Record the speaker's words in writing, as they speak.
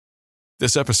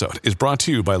This episode is brought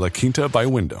to you by La Quinta by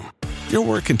Wyndham. Your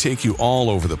work can take you all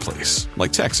over the place,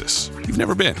 like Texas. You've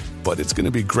never been, but it's going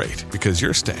to be great because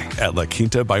you're staying at La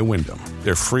Quinta by Wyndham.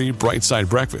 Their free Bright Side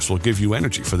breakfast will give you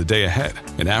energy for the day ahead.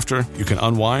 And after, you can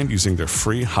unwind using their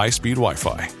free high-speed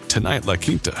Wi-Fi. Tonight, La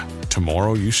Quinta.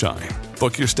 Tomorrow, you shine.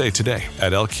 Book your stay today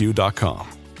at lq.com.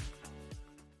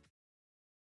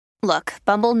 Look,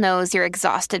 Bumble knows you're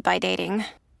exhausted by dating.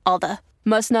 All the,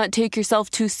 must not take yourself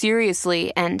too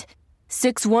seriously, and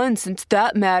 6'1" since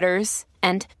that matters.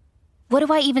 And what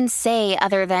do I even say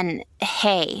other than,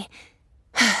 hey?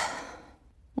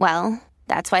 Well,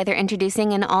 that's why they're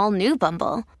introducing an all-new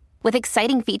Bumble, with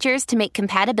exciting features to make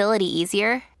compatibility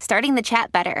easier, starting the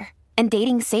chat better, and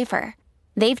dating safer.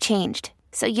 They've changed,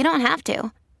 so you don't have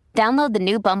to. Download the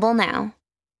new Bumble now.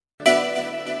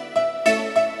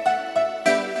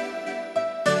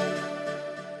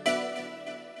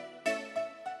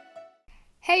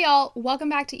 Hey y'all, welcome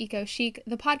back to Eco Chic,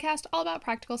 the podcast all about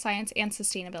practical science and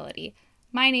sustainability.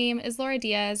 My name is Laura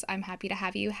Diaz. I'm happy to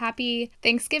have you. Happy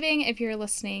Thanksgiving if you're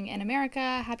listening in America.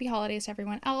 Happy holidays to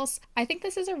everyone else. I think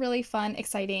this is a really fun,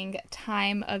 exciting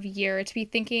time of year to be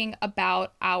thinking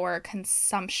about our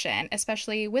consumption,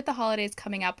 especially with the holidays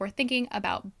coming up. We're thinking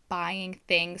about buying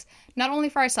things, not only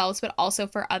for ourselves, but also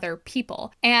for other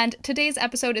people. And today's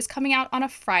episode is coming out on a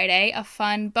Friday, a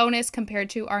fun bonus compared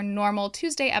to our normal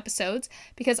Tuesday episodes,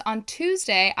 because on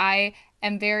Tuesday, I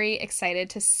am very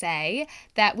excited to say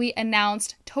that we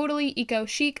announced Totally Eco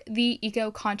Chic, the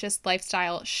eco-conscious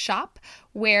lifestyle shop,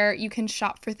 where you can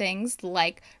shop for things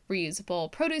like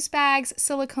reusable produce bags,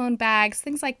 silicone bags,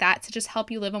 things like that to just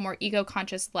help you live a more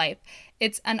eco-conscious life.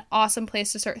 It's an awesome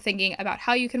place to start thinking about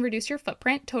how you can reduce your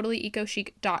footprint,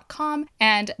 totallyecochic.com.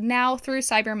 And now through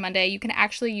Cyber Monday, you can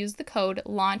actually use the code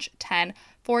LAUNCH10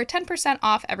 for 10%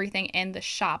 off everything in the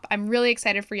shop. I'm really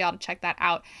excited for y'all to check that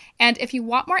out. And if you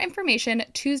want more information,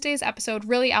 Tuesday's episode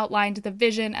really outlined the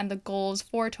vision and the goals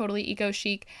for Totally Eco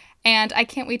Chic. And I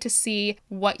can't wait to see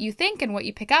what you think and what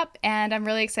you pick up. And I'm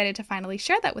really excited to finally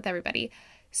share that with everybody.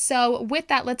 So with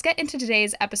that, let's get into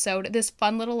today's episode, this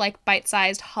fun little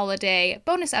bite-sized holiday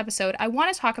bonus episode. I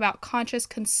want to talk about conscious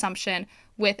consumption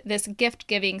with this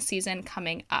gift-giving season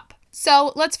coming up.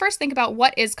 So let's first think about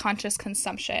what is conscious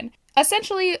consumption.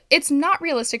 Essentially, it's not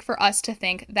realistic for us to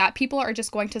think that people are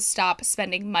just going to stop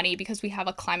spending money because we have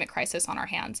a climate crisis on our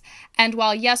hands. And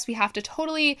while, yes, we have to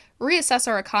totally reassess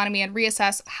our economy and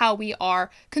reassess how we are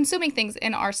consuming things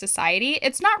in our society,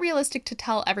 it's not realistic to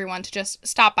tell everyone to just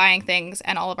stop buying things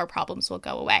and all of our problems will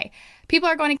go away. People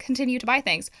are going to continue to buy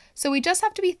things. So we just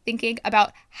have to be thinking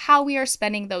about how we are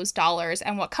spending those dollars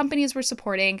and what companies we're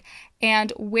supporting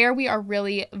and where we are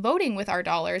really voting with our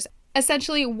dollars.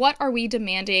 Essentially, what are we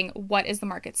demanding? What is the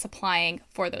market supplying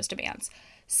for those demands?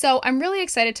 So I'm really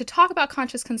excited to talk about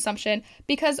conscious consumption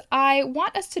because I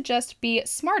want us to just be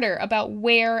smarter about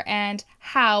where and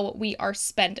how we are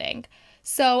spending.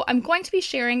 So I'm going to be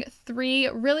sharing 3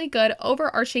 really good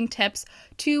overarching tips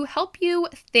to help you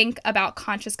think about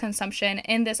conscious consumption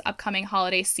in this upcoming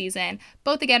holiday season,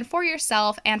 both again for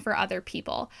yourself and for other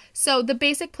people. So the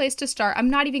basic place to start,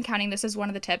 I'm not even counting this as one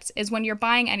of the tips, is when you're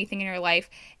buying anything in your life,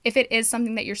 if it is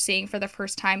something that you're seeing for the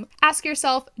first time, ask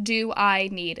yourself, do I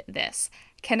need this?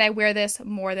 Can I wear this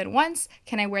more than once?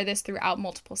 Can I wear this throughout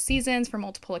multiple seasons for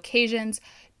multiple occasions?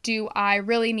 Do I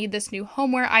really need this new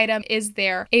homeware item? Is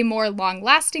there a more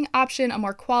long-lasting option, a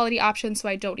more quality option, so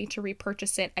I don't need to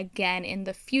repurchase it again in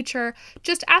the future?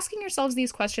 Just asking yourselves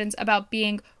these questions about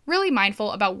being really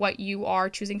mindful about what you are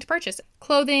choosing to purchase.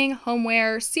 Clothing,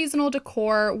 homeware, seasonal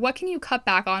decor, what can you cut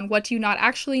back on? What do you not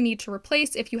actually need to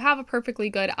replace if you have a perfectly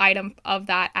good item of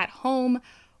that at home?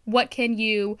 What can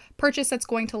you purchase that's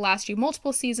going to last you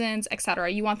multiple seasons, etc.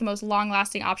 You want the most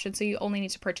long-lasting option, so you only need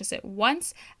to purchase it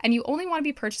once, and you only want to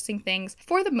be purchasing things,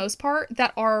 for the most part,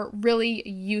 that are really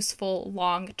useful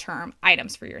long-term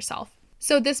items for yourself.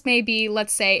 So this may be,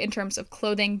 let's say, in terms of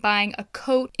clothing, buying a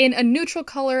coat in a neutral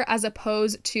color as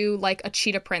opposed to like a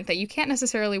cheetah print that you can't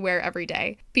necessarily wear every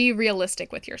day. Be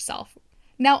realistic with yourself.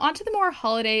 Now onto the more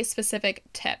holiday-specific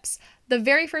tips. The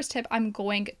very first tip I'm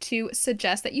going to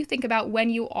suggest that you think about when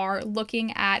you are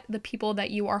looking at the people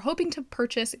that you are hoping to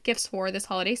purchase gifts for this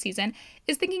holiday season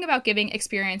is thinking about giving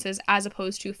experiences as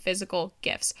opposed to physical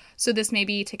gifts. So this may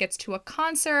be tickets to a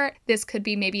concert, this could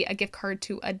be maybe a gift card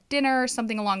to a dinner,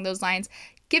 something along those lines.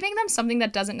 Giving them something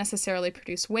that doesn't necessarily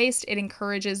produce waste, it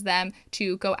encourages them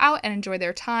to go out and enjoy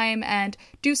their time and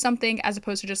do something as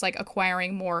opposed to just like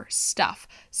acquiring more stuff.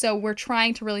 So we're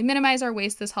trying to really minimize our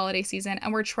waste this holiday season,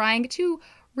 and we're trying to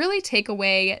really take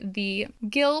away the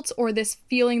guilt or this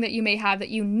feeling that you may have that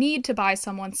you need to buy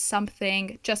someone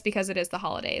something just because it is the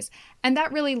holidays. And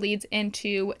that really leads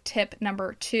into tip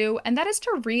number 2, and that is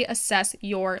to reassess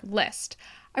your list.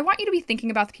 I want you to be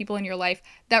thinking about the people in your life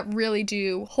that really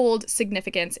do hold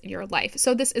significance in your life.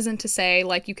 So this isn't to say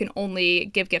like you can only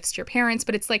give gifts to your parents,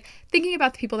 but it's like thinking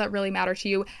about the people that really matter to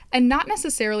you and not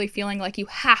necessarily feeling like you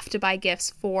have to buy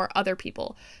gifts for other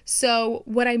people. So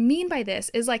what I mean by this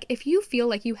is like if you feel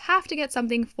like you have to get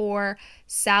something for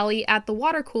Sally at the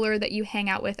water cooler that you hang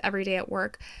out with every day at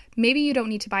work, maybe you don't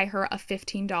need to buy her a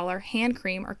 $15 hand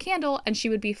cream or candle, and she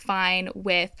would be fine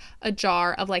with a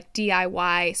jar of like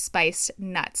DIY spiced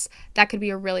nuts. That could be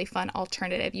a really fun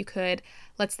alternative. You could,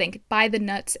 let's think, buy the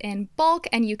nuts in bulk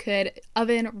and you could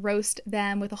oven roast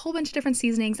them with a whole bunch of different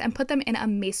seasonings and put them in a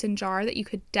mason jar that you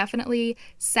could definitely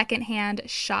secondhand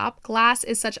shop. Glass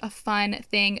is such a fun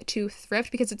thing to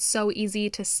thrift because it's so easy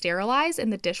to sterilize in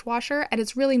the dishwasher and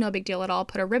it's really no big deal at all.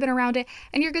 Put a ribbon around it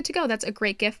and you're good to go. That's a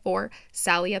great gift for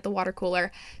Sally at the water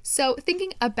cooler. So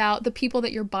thinking about the people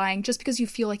that you're buying just because you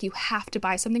feel like you have to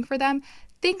buy something for them,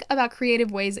 think about creative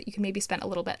ways that you can maybe spend a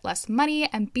little bit less money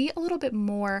and be a little bit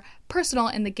more personal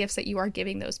in the gifts that you are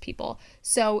giving those people.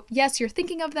 So yes, you're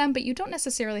thinking of them, but you don't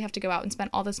necessarily have to go out and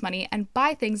spend all this money and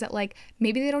buy things that like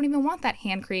maybe they don't even want that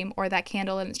hand cream or that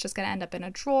candle and it's just going to end up in a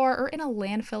drawer or in a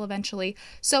landfill eventually.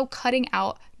 So cutting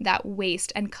out that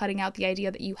waste and cutting out the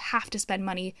idea that you have to spend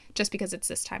money just because it's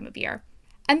this time of year.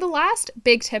 And the last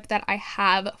big tip that I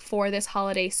have for this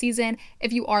holiday season,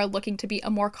 if you are looking to be a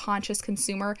more conscious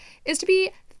consumer, is to be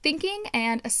thinking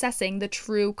and assessing the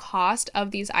true cost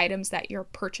of these items that you're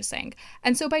purchasing.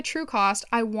 And so by true cost,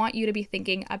 I want you to be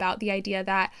thinking about the idea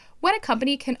that when a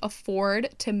company can afford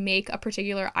to make a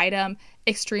particular item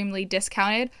extremely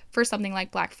discounted for something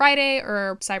like Black Friday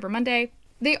or Cyber Monday,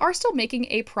 they are still making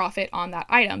a profit on that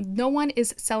item. No one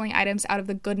is selling items out of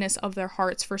the goodness of their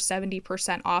hearts for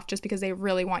 70% off just because they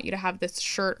really want you to have this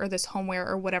shirt or this homeware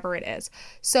or whatever it is.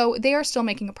 So they are still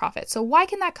making a profit. So why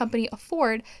can that company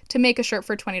afford to make a shirt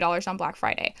for $20 on Black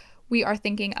Friday? We are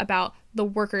thinking about the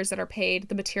workers that are paid,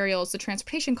 the materials, the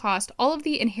transportation cost, all of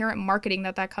the inherent marketing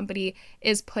that that company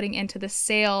is putting into the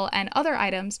sale and other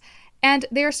items. And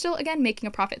they are still, again, making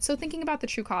a profit. So thinking about the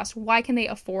true cost, why can they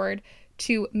afford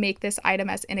to make this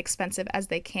item as inexpensive as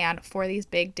they can for these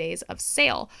big days of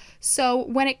sale? So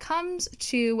when it comes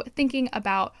to thinking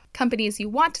about companies you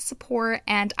want to support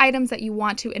and items that you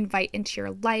want to invite into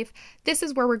your life, this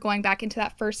is where we're going back into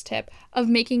that first tip of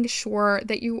making sure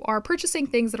that you are purchasing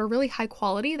things that are really high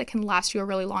quality that can last you a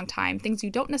really long time, things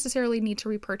you don't necessarily need to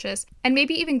repurchase, and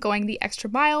maybe even going the extra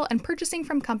mile and purchasing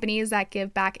from companies that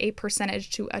give back a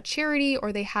percentage to a charity,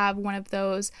 or they have one of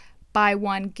those buy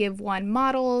one, give one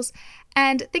models,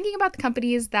 and thinking about the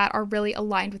companies that are really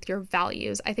aligned with your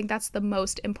values. I think that's the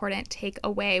most important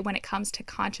takeaway when it comes to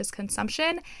conscious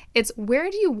consumption. It's where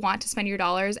do you want to spend your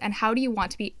dollars and how do you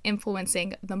want to be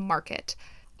influencing the market?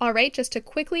 All right, just to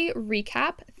quickly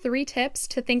recap, 3 tips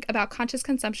to think about conscious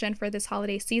consumption for this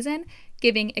holiday season: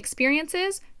 giving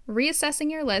experiences,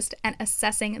 reassessing your list, and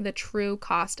assessing the true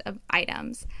cost of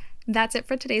items. That's it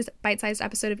for today's bite-sized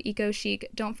episode of Eco Chic.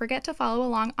 Don't forget to follow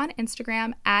along on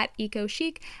Instagram at Eco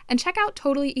Chic and check out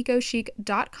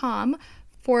totallyecochic.com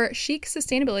for chic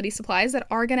sustainability supplies that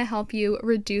are going to help you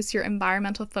reduce your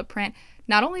environmental footprint,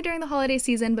 not only during the holiday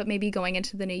season, but maybe going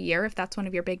into the new year. If that's one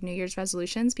of your big New Year's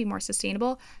resolutions, be more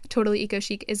sustainable, Totally Eco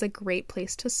Chic is a great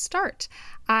place to start.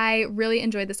 I really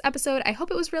enjoyed this episode. I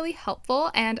hope it was really helpful,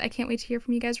 and I can't wait to hear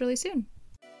from you guys really soon.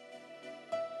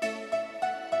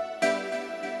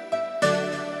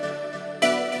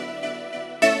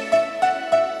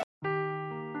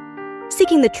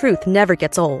 Seeking the truth never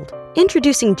gets old.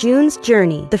 Introducing June's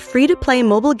Journey, the free-to-play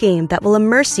mobile game that will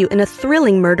immerse you in a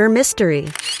thrilling murder mystery.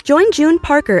 Join June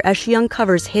Parker as she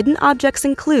uncovers hidden objects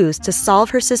and clues to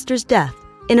solve her sister's death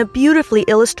in a beautifully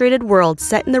illustrated world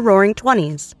set in the Roaring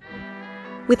 '20s.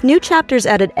 With new chapters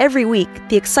added every week,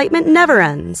 the excitement never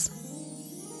ends.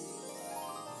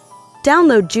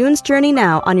 Download June's Journey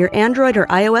now on your Android or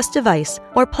iOS device,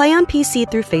 or play on PC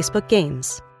through Facebook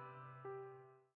Games.